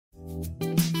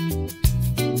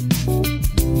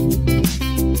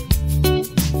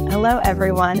Hello,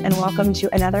 everyone, and welcome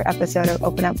to another episode of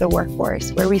Open Up the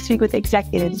Workforce, where we speak with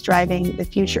executives driving the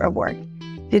future of work.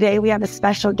 Today, we have a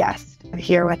special guest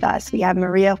here with us. We have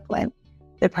Maria Flynn,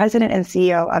 the president and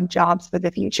CEO of Jobs for the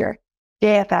Future,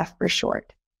 JFF for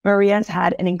short. Maria's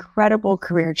had an incredible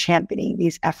career championing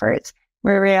these efforts.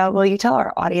 Maria, will you tell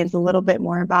our audience a little bit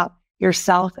more about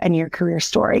yourself and your career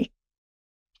story?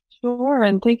 Sure,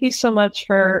 and thank you so much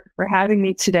for having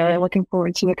me today. I'm looking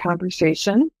forward to the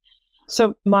conversation.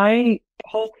 So my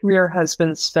whole career has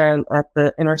been spent at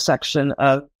the intersection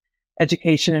of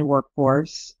education and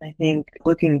workforce. I think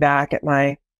looking back at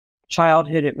my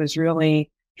childhood, it was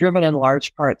really driven in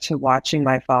large part to watching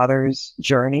my father's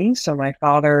journey. So my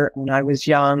father, when I was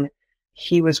young,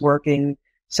 he was working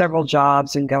several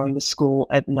jobs and going to school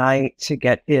at night to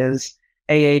get his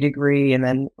AA degree and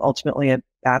then ultimately a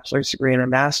bachelor's degree and a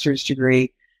master's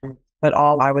degree. But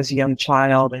I was a young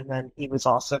child, and then he was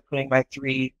also putting my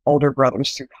three older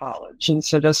brothers through college. And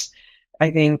so just,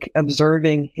 I think,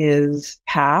 observing his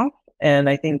path, and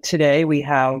I think today we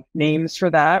have names for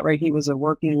that, right? He was a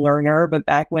working learner, but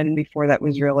back when, before that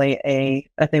was really a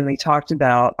thing we talked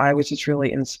about, I was just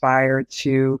really inspired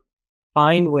to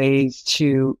find ways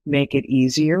to make it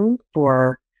easier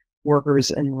for workers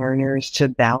and learners to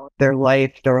balance their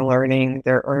life, their learning,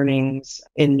 their earnings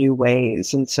in new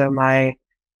ways. And so my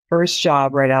first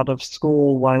job right out of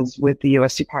school was with the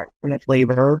U.S. Department of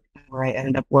Labor, where I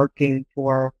ended up working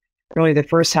for really the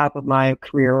first half of my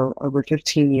career, over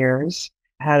 15 years.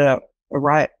 I had a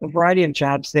variety of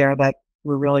jobs there that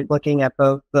were really looking at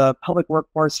both the public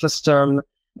workforce system,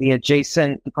 the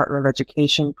adjacent Department of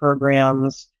Education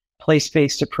programs,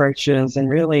 place-based approaches, and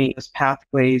really as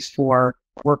pathways for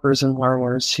workers and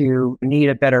learners who need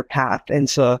a better path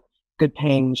into good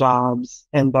paying jobs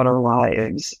and better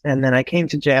lives. And then I came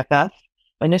to JFF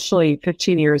initially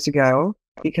 15 years ago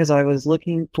because I was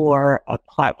looking for a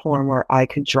platform where I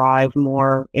could drive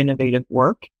more innovative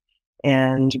work,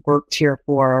 and worked here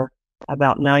for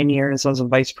about 9 years as a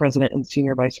vice president and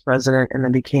senior vice president, and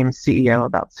then became CEO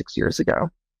about 6 years ago.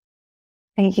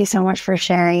 Thank you so much for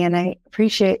sharing. And I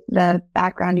appreciate the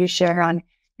background you share on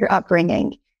your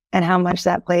upbringing and how much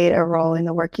that played a role in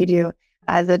the work you do.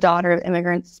 As a daughter of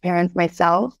immigrants' parents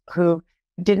myself, who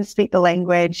didn't speak the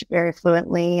language very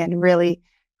fluently and really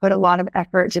put a lot of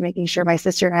effort to making sure my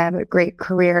sister and I have a great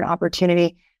career and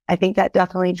opportunity, I think that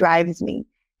definitely drives me,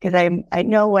 because I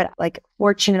know what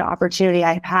fortunate opportunity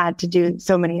I've had to do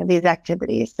so many of these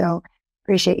activities. So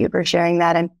appreciate you for sharing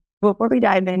that. And before we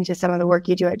dive into some of the work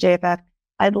you do at JFF,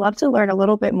 I'd love to learn a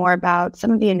little bit more about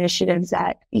some of the initiatives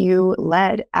that you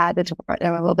led at the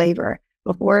Department of Labor.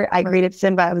 Before I greeted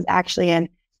Symba, I was actually in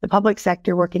the public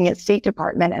sector working at State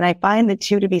Department, and I find the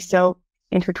two to be so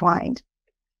intertwined.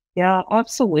 Yeah,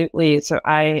 absolutely. So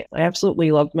I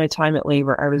absolutely loved my time at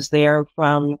Labor. I was there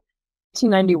from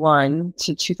 1991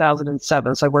 to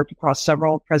 2007. So I worked across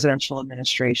several presidential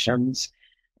administrations.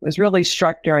 I was really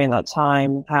struck during that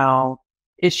time how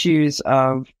issues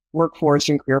of workforce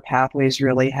and career pathways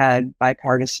really had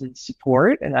bipartisan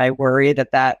support. And I worry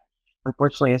that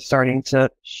unfortunately is starting to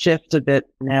shift a bit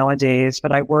nowadays.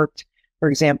 But I worked, for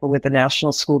example, with the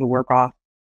National School to Work Off,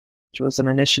 which was an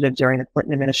initiative during the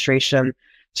Clinton administration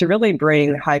to really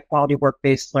bring high quality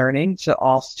work-based learning to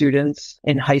all students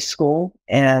in high school.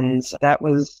 And that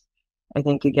was, I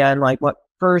think, again, what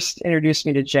first introduced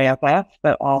me to JFF,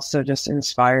 but also just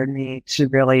inspired me to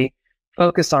really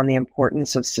focus on the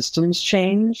importance of systems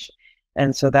change.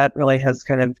 And so that really has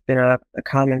kind of been a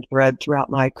common thread throughout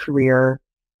my career.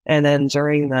 And then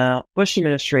during the Bush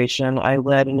administration, I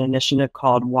led an initiative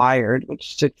called WIRED,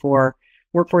 which stood for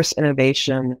Workforce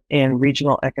Innovation and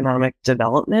Regional Economic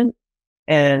Development.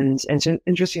 And it's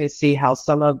interesting to see how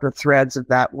some of the threads of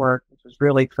that work, which was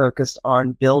really focused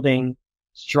on building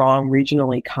strong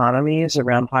regional economies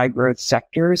around high growth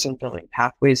sectors and building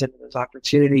pathways into those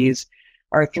opportunities,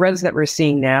 are threads that we're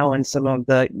seeing now in some of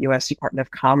the U.S. Department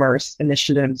of Commerce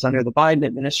initiatives under the Biden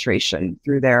administration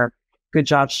through their Good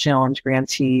Jobs Challenge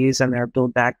grantees and their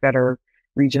Build Back Better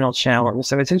regional challenge.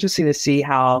 So it's interesting to see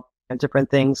how different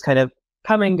things kind of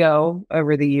come and go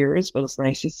over the years, but it's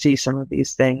nice to see some of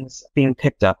these things being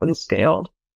picked up and scaled.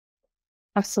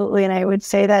 Absolutely. And I would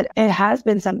say that it has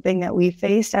been something that we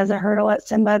faced as a hurdle at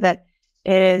Symba, that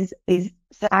it is these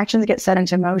actions get set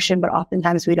into motion, but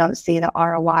oftentimes we don't see the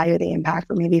ROI or the impact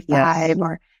for maybe 5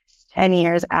 or 10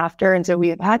 years after. And so we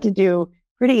have had to do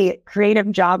pretty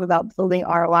creative job about building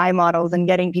ROI models and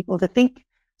getting people to think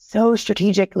so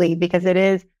strategically, because it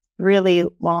is really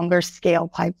longer scale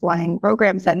pipeline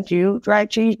programs that do drive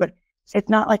change, but it's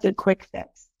not like a quick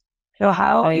fix. So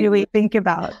how do we think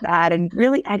about that and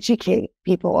really educate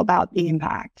people about the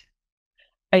impact?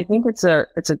 I think it's a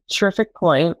terrific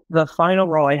point. The final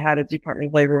role I had at Department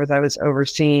of Labor was I was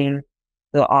overseeing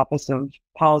the Office of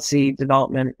Policy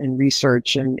Development and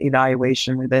Research and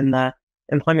Evaluation within the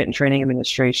Employment and Training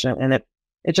Administration. And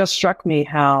it just struck me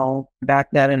how back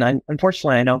then, and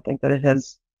unfortunately, I don't think that it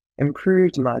has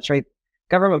improved much, right?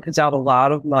 Government puts out a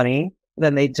lot of money,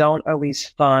 then they don't always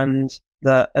fund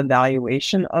the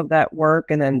evaluation of that work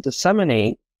and then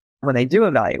disseminate. When they do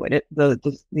evaluate it, the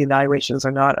evaluations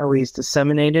are not always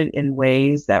disseminated in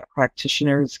ways that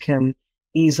practitioners can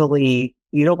easily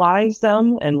utilize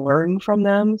them and learn from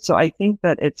them. So I think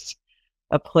that it's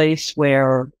a place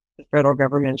where the federal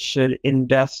government should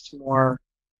invest more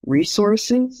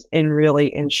resources in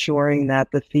really ensuring that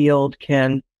the field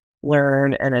can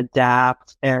learn and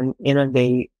adapt and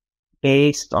innovate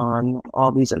based on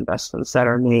all these investments that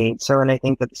are made. So, and I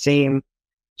think that the same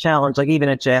challenge, like even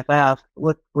at JFF,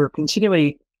 we're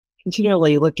continually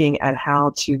looking at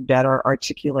how to better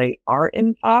articulate our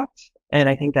impact. And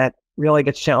I think that really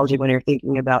gets challenging when you're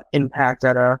thinking about impact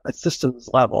at a systems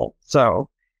level. So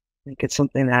I think it's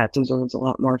something that deserves a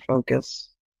lot more focus.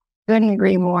 Couldn't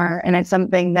agree more. And it's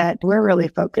something that we're really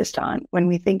focused on. When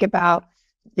we think about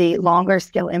the longer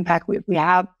scale impact, we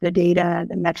have the data,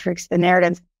 the metrics, the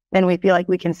narratives, then we feel like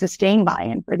we can sustain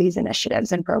buy-in for these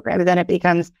initiatives and programs. Then it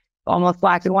becomes almost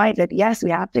black and white that yes, we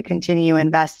have to continue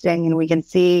investing and we can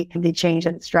see the change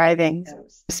that it's driving.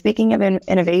 Speaking of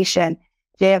innovation,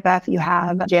 JFF, you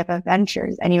have JFF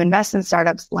Ventures and you invest in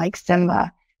startups like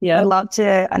Symba. Yeah. I'd love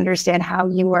to understand how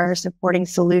you are supporting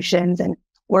solutions and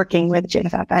working with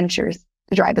JFF Ventures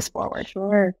to drive this forward.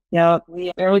 Sure. Yeah, we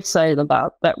are very excited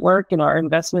about that work and our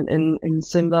investment in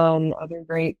Symba and other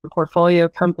great portfolio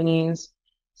companies.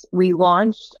 We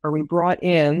brought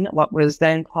in what was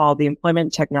then called the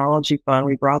Employment Technology Fund.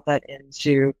 We brought that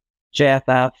into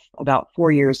JFF about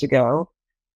 4 years ago.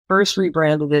 First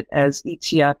rebranded it as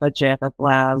ETF at JFF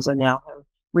Labs and now have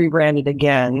rebranded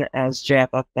again as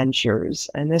JFF Ventures.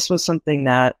 And this was something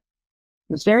that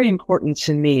was very important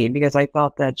to me because I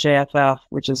felt that JFF,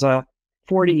 which is a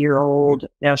 40-year-old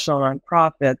national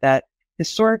nonprofit that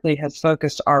historically has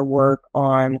focused our work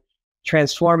on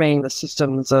transforming the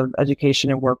systems of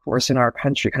education and workforce in our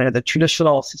country, kind of the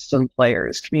traditional system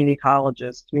players, community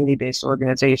colleges, community-based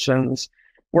organizations,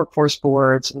 workforce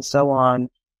boards, and so on.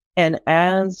 And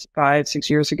as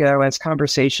 5-6 years ago, as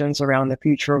conversations around the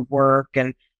future of work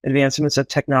and advancements of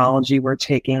technology were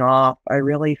taking off, I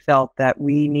really felt that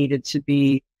we needed to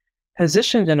be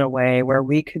positioned in a way where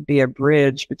we could be a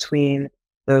bridge between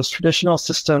those traditional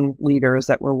system leaders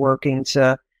that were working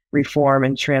to reform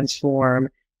and transform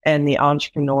and the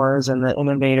entrepreneurs and the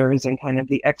innovators and kind of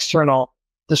the external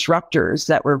disruptors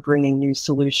that were bringing new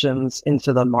solutions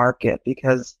into the market.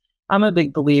 Because I'm a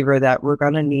big believer that we're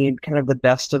going to need kind of the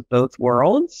best of both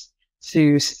worlds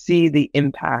to see the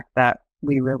impact that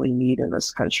we really need in this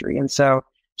country. And so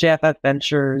JFF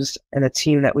Ventures and the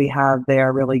team that we have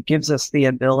there really gives us the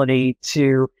ability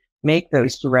to make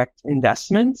those direct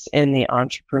investments in the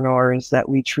entrepreneurs that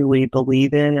we truly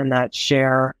believe in and that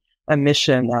share a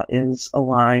mission that is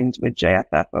aligned with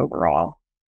JFF overall.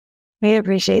 We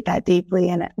appreciate that deeply.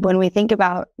 And when we think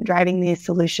about driving these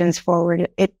solutions forward,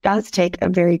 it does take a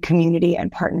very community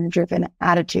and partner-driven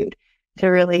attitude to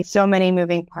really so many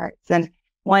moving parts. And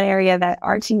one area that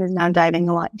our team is now diving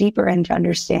a lot deeper into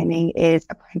understanding is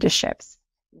apprenticeships.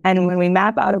 And when we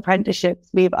map out apprenticeships,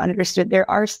 we've understood there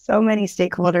are so many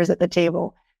stakeholders at the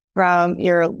table, from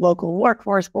your local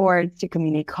workforce boards to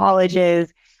community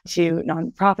colleges, to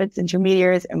nonprofits,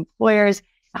 intermediaries, employers.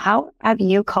 How have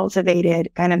you cultivated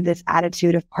kind of this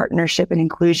attitude of partnership and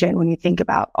inclusion when you think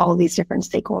about all these different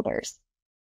stakeholders?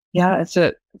 Yeah, it's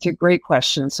a great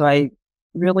question. So I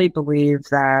really believe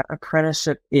that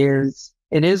apprenticeship is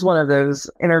one of those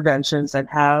interventions that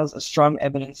has a strong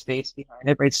evidence base behind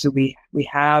it, right? So we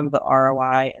have the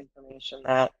ROI information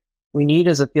that we need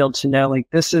as a field to know, like,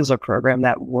 this is a program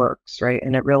that works, right?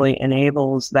 And it really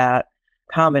enables that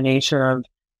combination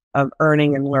of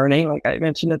earning and learning, like I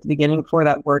mentioned at the beginning, for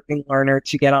that working learner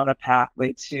to get on a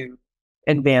pathway to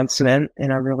advancement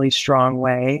in a really strong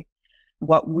way.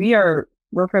 We're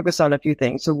focused on a few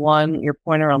things. So one, your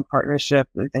point around partnership,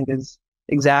 I think, is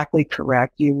exactly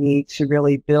correct. You need to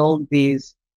really build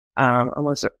these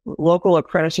almost local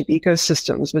apprenticeship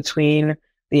ecosystems between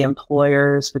the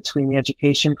employers, between the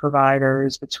education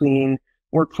providers, between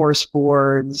workforce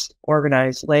boards,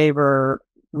 organized labor,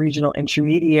 regional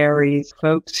intermediaries,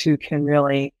 folks who can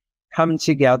really come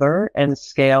together and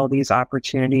scale these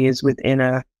opportunities within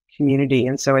a community.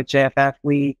 And so at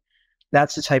JFF,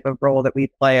 that's the type of role that we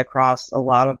play across a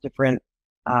lot of different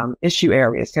issue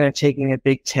areas, kind of taking a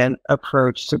big tent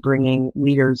approach to bringing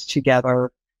leaders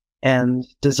together and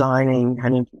designing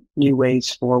kind of new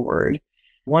ways forward.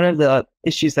 One of the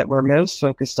issues that we're most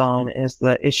focused on is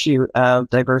the issue of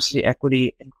diversity,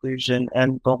 equity, inclusion,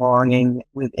 and belonging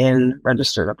within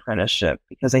registered apprenticeship.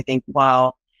 Because I think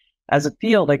while as a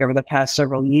field, like over the past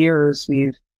several years,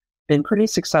 we've been pretty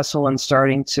successful in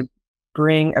starting to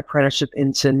bring apprenticeship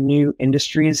into new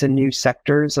industries and new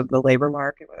sectors of the labor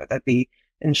market, whether that be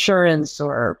insurance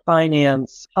or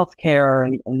finance, healthcare,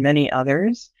 and many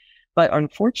others. But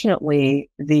unfortunately,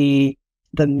 the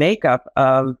makeup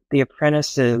of the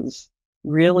apprentices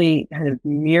really kind of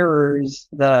mirrors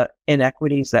the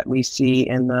inequities that we see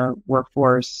in the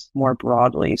workforce more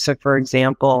broadly. So, for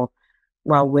example,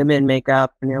 while women make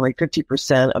up nearly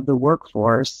 50% of the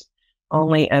workforce,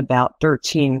 only about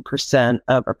 13%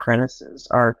 of apprentices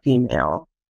are female.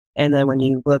 And then when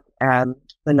you look at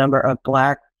the number of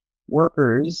Black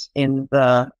workers in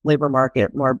the labor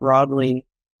market more broadly,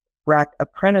 Black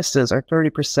apprentices are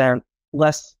 30%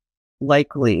 less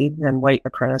likely than white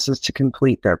apprentices to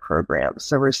complete their programs.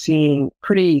 So we're seeing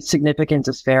pretty significant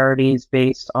disparities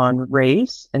based on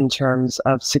race in terms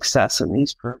of success in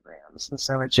these programs. And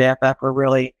so at JFF, we're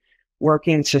really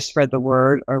working to spread the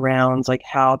word around like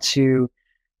how to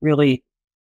really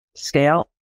scale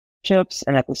chips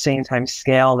and at the same time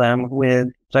scale them with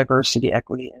diversity,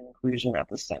 equity, and inclusion at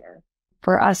the center.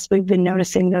 For us, we've been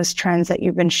noticing those trends that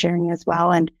you've been sharing as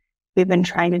well. And we've been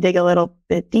trying to dig a little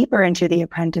bit deeper into the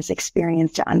apprentice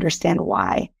experience to understand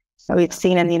why. So we've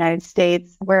seen in the United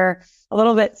States, we're a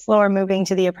little bit slower moving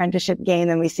to the apprenticeship game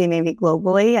than we see maybe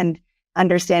globally. And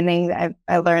understanding,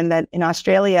 I learned that in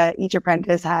Australia, each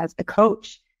apprentice has a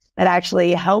coach that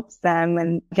actually helps them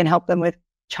and can help them with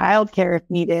childcare if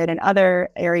needed and other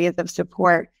areas of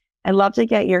support. I'd love to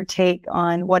get your take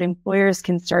on what employers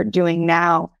can start doing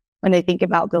now when they think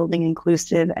about building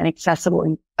inclusive and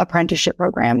accessible apprenticeship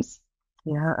programs.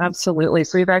 Yeah, absolutely.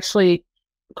 So we've actually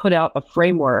put out a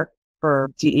framework for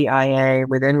DEIA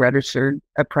within registered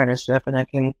apprenticeship, and I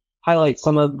can highlight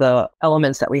some of the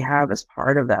elements that we have as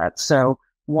part of that. So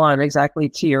one, exactly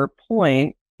to your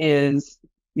point, is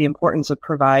the importance of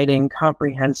providing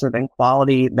comprehensive and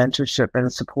quality mentorship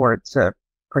and support to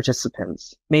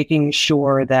participants, making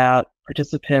sure that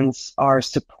participants are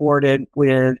supported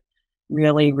with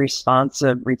really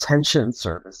responsive retention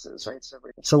services, right? So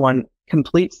if someone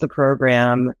completes the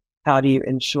program, how do you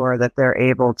ensure that they're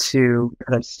able to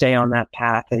kind of stay on that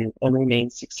path and remain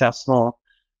successful,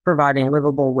 providing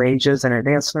livable wages and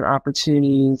advancement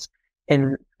opportunities,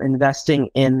 and investing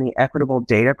in the equitable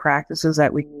data practices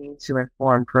that we need to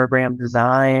inform program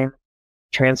design,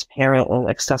 transparent and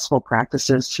accessible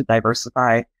practices to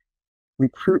diversify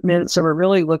recruitment. So we're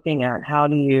really looking at how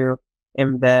do you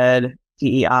embed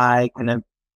DEI kind of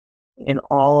in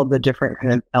all of the different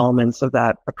kind of elements of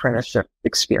that apprenticeship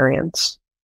experience.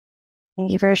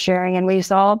 Thank you for sharing. And we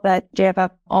saw that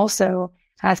JFF also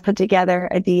has put together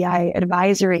a DEI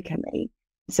advisory committee.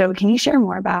 So can you share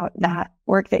more about that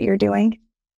work that you're doing?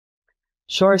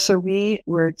 Sure. So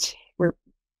we're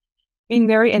being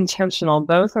very intentional,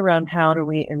 both around how do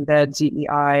we embed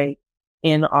DEI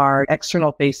in our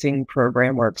external facing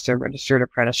program work. So registered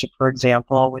apprenticeship, for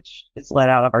example, which is led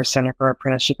out of our Center for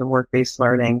Apprenticeship and Work-Based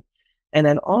Learning. And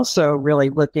then also really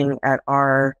looking at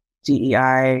our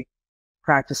DEI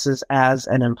practices as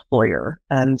an employer.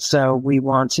 And so we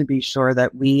want to be sure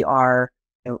that we are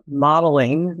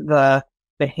modeling the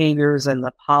behaviors and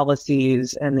the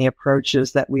policies and the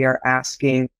approaches that we are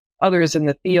asking others in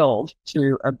the field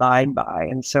to abide by.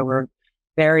 And so we're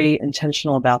very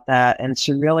intentional about that and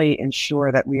to really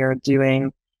ensure that we are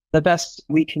doing the best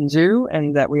we can do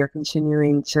and that we are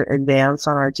continuing to advance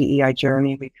on our DEI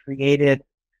journey. We created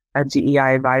a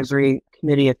DEI advisory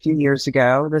committee a few years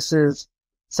ago. This is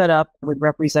set up with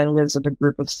representatives of a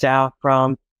group of staff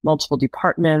from multiple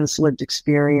departments, lived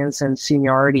experience, and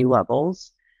seniority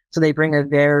levels. So they bring a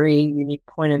very unique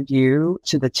point of view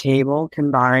to the table,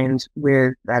 combined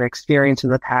with that experience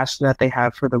and the passion that they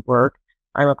have for the work.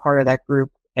 I'm a part of that group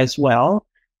as well.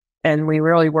 And we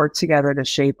really work together to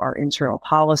shape our internal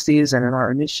policies and in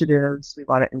our initiatives. We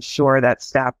want to ensure that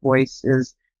staff voice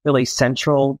is really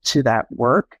central to that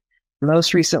work.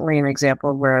 Most recently, an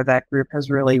example where that group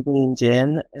has really leaned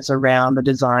in is around the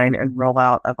design and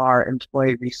rollout of our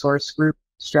employee resource group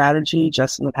strategy.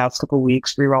 Just in the past couple of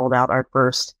weeks, we rolled out our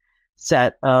first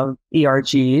set of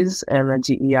ERGs, and the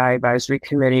DEI advisory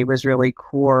committee was really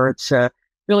core to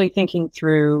really thinking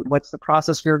through what's the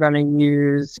process we were going to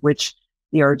use, which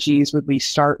ERGs would we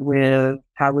start with,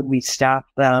 how would we staff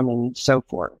them, and so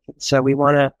forth. So we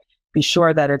want to be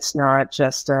sure that it's not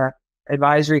just a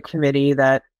advisory committee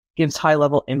that gives high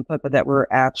level input, but that we're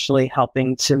actually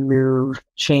helping to move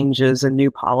changes and new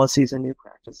policies and new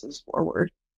practices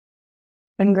forward.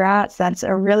 Congrats. That's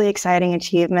a really exciting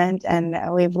achievement. And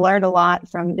we've learned a lot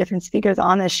from different speakers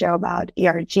on this show about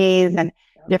ERGs and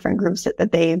different groups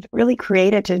that they've really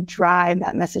created to drive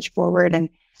that message forward and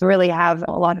to really have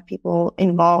a lot of people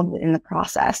involved in the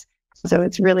process. So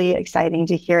it's really exciting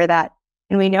to hear that.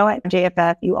 And we know at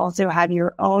JFF, you also have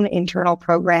your own internal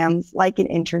programs like an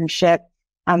internship.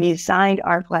 You signed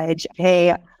our pledge,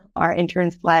 pay our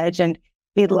interns pledge, and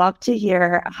we'd love to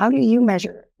hear, how do you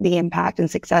measure the impact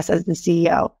and success as the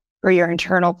CEO for your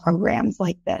internal programs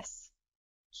like this?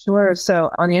 Sure. So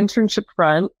on the internship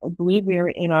front, I believe we are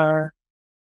in our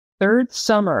third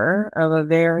summer of a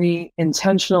very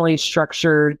intentionally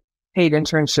structured paid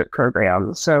internship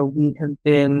program. So we have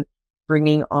been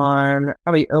bringing on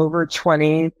probably over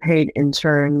 20 paid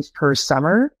interns per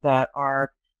summer that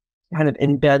are kind of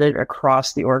embedded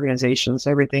across the organization.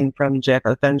 So everything from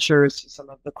JFF Ventures to some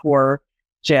of the core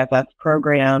JFF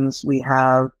programs. We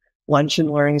have lunch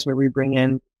and learnings where we bring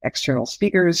in external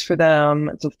speakers for them.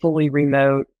 It's a fully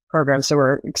remote program. So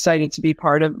we're excited to be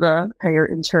part of the payer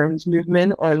interns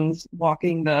movement and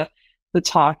walking the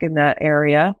talk in that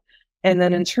area. And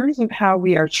then in terms of how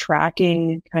we are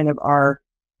tracking kind of our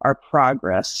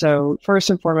progress. So first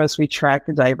and foremost, we track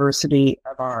the diversity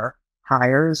of our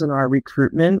hires and our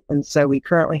recruitment. And so we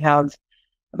currently have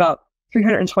about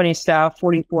 320 staff,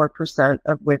 44%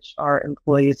 of which are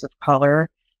employees of color.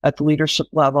 At the leadership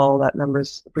level, that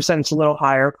percentage a little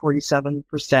higher,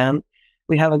 47%.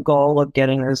 We have a goal of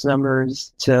getting those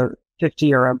numbers to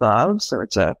 50 or above. So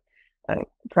it's a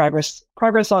progress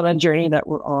on a journey that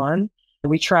we're on.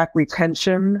 We track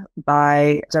retention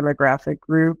by demographic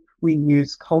group. We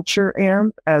use Culture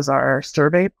Amp as our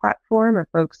survey platform. If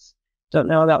folks don't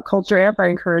know about Culture Amp, I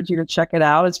encourage you to check it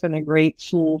out. It's been a great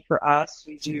tool for us.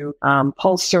 We do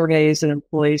pulse surveys and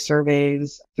employee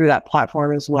surveys through that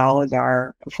platform, as well as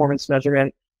our performance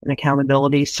measurement and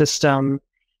accountability system.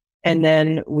 And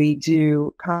then we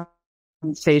do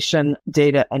compensation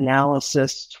data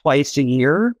analysis twice a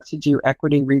year to do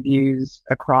equity reviews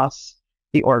across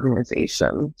the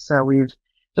organization. So we've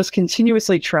just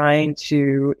continuously trying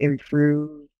to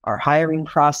improve our hiring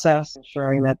process,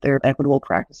 ensuring that there are equitable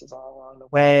practices all along the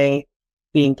way,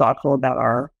 being thoughtful about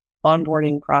our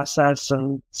onboarding process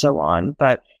and so on.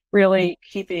 But really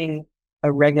keeping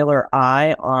a regular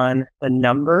eye on the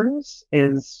numbers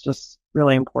is just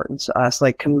really important to us,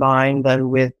 like combined then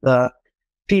with the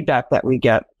feedback that we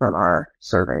get from our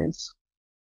surveys.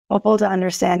 Helpful to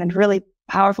understand and really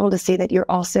powerful to see that you're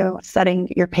also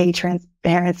setting your pay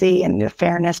transparency and the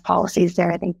fairness policies there.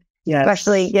 I think, yes,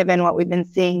 especially given what we've been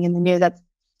seeing in the news, that's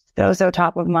so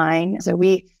top of mind. So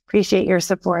we appreciate your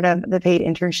support of the paid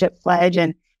internship pledge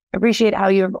and appreciate how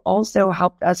you have also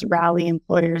helped us rally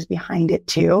employers behind it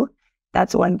too.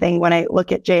 That's one thing when I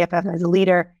look at JFF as a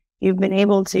leader, you've been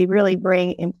able to really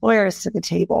bring employers to the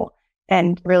table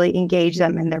and really engage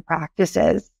them in their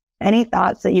practices. Any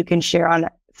thoughts that you can share on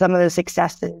some of the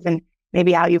successes and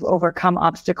maybe how you've overcome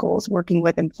obstacles working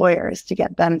with employers to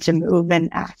get them to move and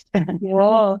act?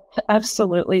 Well,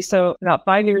 absolutely. So about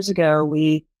 5 years ago,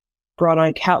 we brought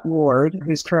on Kat Ward,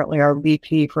 who's currently our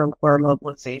VP for Employer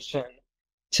Mobilization,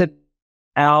 to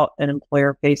out an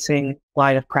employer-facing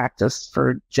line of practice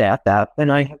for JFF.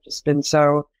 And I have just been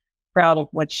so proud of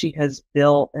what she has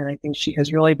built. And I think she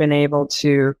has really been able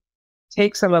to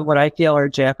take some of what I feel are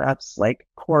JFF's like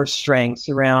core strengths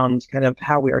around kind of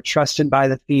how we are trusted by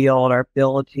the field, our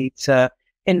ability to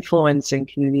influence and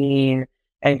convene,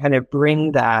 and kind of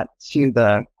bring that to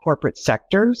the corporate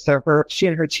sector. So she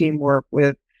and her team work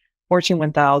with Fortune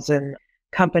 1000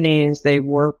 companies. They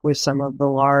work with some of the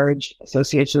large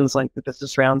associations like the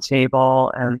Business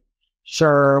Roundtable and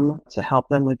SHRM to help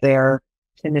them with their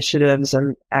initiatives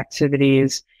and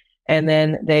activities. And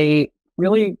then they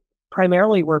really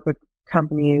primarily work with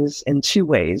companies in two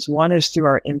ways. One is through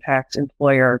our Impact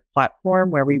Employer platform,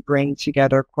 where we bring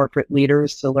together corporate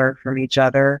leaders to learn from each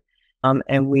other.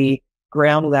 And we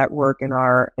ground that work in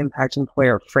our Impact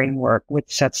Employer framework,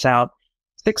 which sets out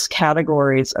 6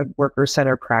 categories of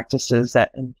worker-centered practices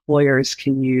that employers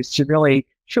can use to really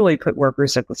truly put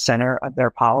workers at the center of their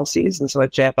policies. And so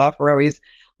at JFF, we're always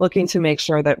looking to make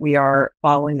sure that we are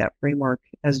following that framework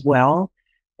as well.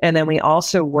 And then we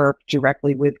also work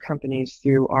directly with companies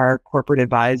through our corporate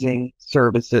advising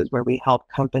services, where we help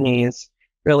companies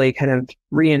really kind of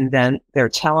reinvent their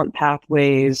talent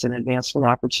pathways and advancement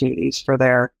opportunities for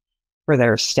their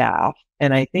staff.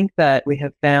 And I think that we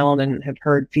have found and have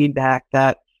heard feedback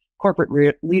that corporate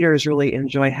leaders really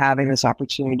enjoy having this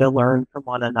opportunity to learn from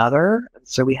one another.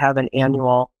 So we have an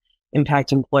annual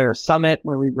Impact Employer Summit,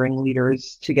 where we bring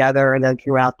leaders together. And then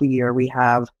throughout the year, we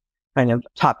have kind of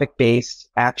topic-based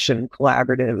action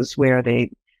collaboratives where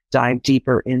they dive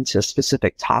deeper into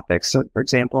specific topics. So, for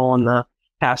example, in the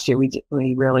past year, we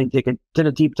really did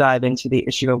a deep dive into the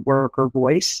issue of worker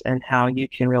voice and how you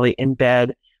can really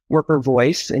embed worker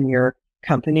voice in your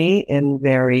company in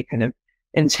very kind of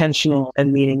intentional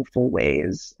and meaningful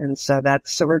ways. And so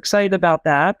we're excited about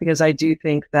that, because I do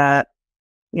think that,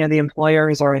 the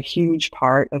employers are a huge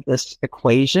part of this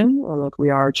equation. Look, we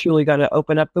are truly going to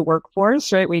open up the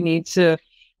workforce, right? We need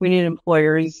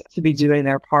employers to be doing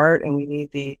their part, and we need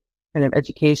the kind of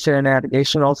education and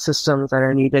navigational systems that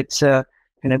are needed to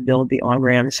kind of build the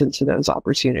on-ramps into those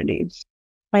opportunities.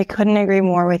 I couldn't agree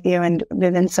more with you, and I've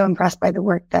been so impressed by the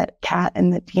work that Kat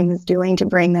and the team is doing to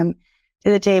bring them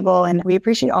to the table. And we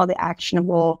appreciate all the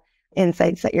actionable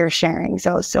insights that you're sharing.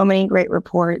 So many great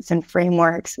reports and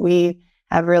frameworks. We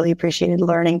have really appreciated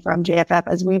learning from JFF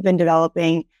as we've been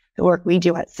developing the work we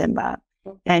do at Symba.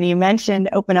 And you mentioned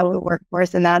open up the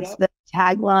workforce, and that's the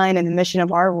tagline and the mission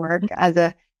of our work as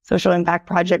a social impact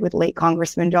project with late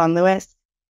Congressman John Lewis.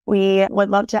 We would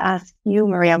love to ask you,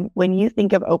 Maria, when you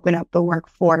think of open up the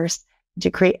workforce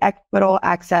to create equitable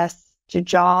access to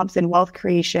jobs and wealth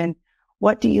creation,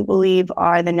 what do you believe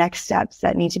are the next steps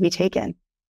that need to be taken?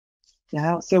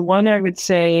 Yeah, so one, I would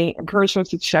say, encourage folks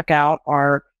to check out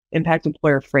our Impact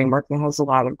Employer Framework that has a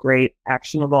lot of great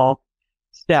actionable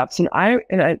steps. And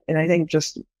I think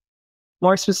just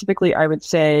more specifically, I would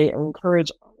say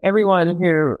encourage everyone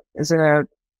who is in a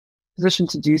position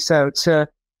to do so to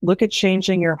look at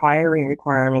changing your hiring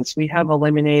requirements. We have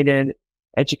eliminated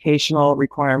educational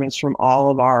requirements from all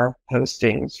of our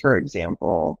postings, for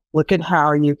example. Look at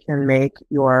how you can make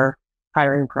your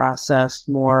hiring process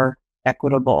more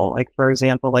equitable. Like, for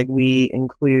example, we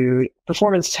include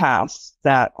performance tasks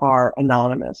that are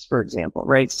anonymous, for example,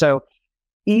 right? So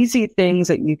easy things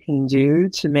that you can do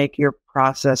to make your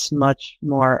process much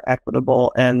more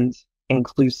equitable and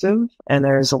inclusive. And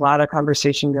there's a lot of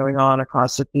conversation going on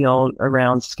across the field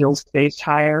around skills-based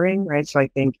hiring, right? So I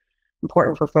think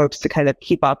important for folks to kind of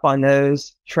keep up on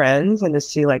those trends and to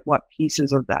see what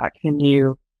pieces of that can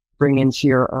you bring into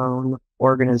your own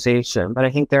organization. But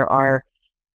I think there are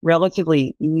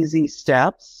relatively easy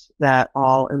steps that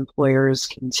all employers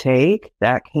can take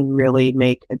that can really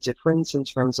make a difference in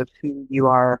terms of who you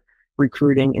are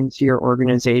recruiting into your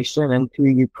organization and who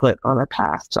you put on a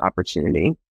path to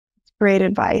opportunity. Great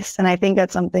advice. And I think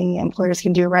that's something employers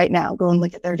can do right now. Go and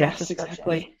look at their job description.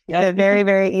 Exactly. Yeah. A very,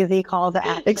 very easy call to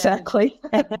action. Exactly.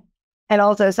 And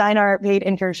also sign our paid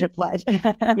internship pledge.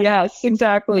 Yes,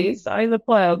 exactly. Sign the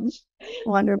pledge.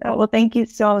 Wonderful. Well, thank you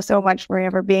so much,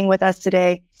 Maria, for being with us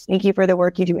today. Thank you for the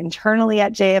work you do internally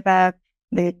at JFF,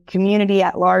 the community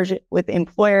at large with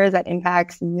employers that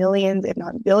impacts millions, if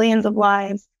not billions of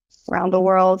lives around the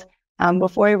world.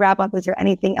 Before we wrap up, is there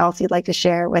anything else you'd like to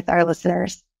share with our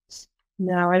listeners?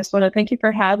 No, I just want to thank you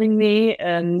for having me.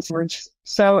 And we're just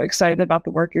so excited about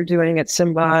the work you're doing at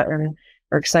Symba, and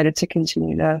we're excited to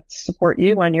continue to support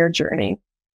you on your journey.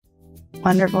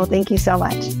 Wonderful. Thank you so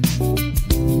much.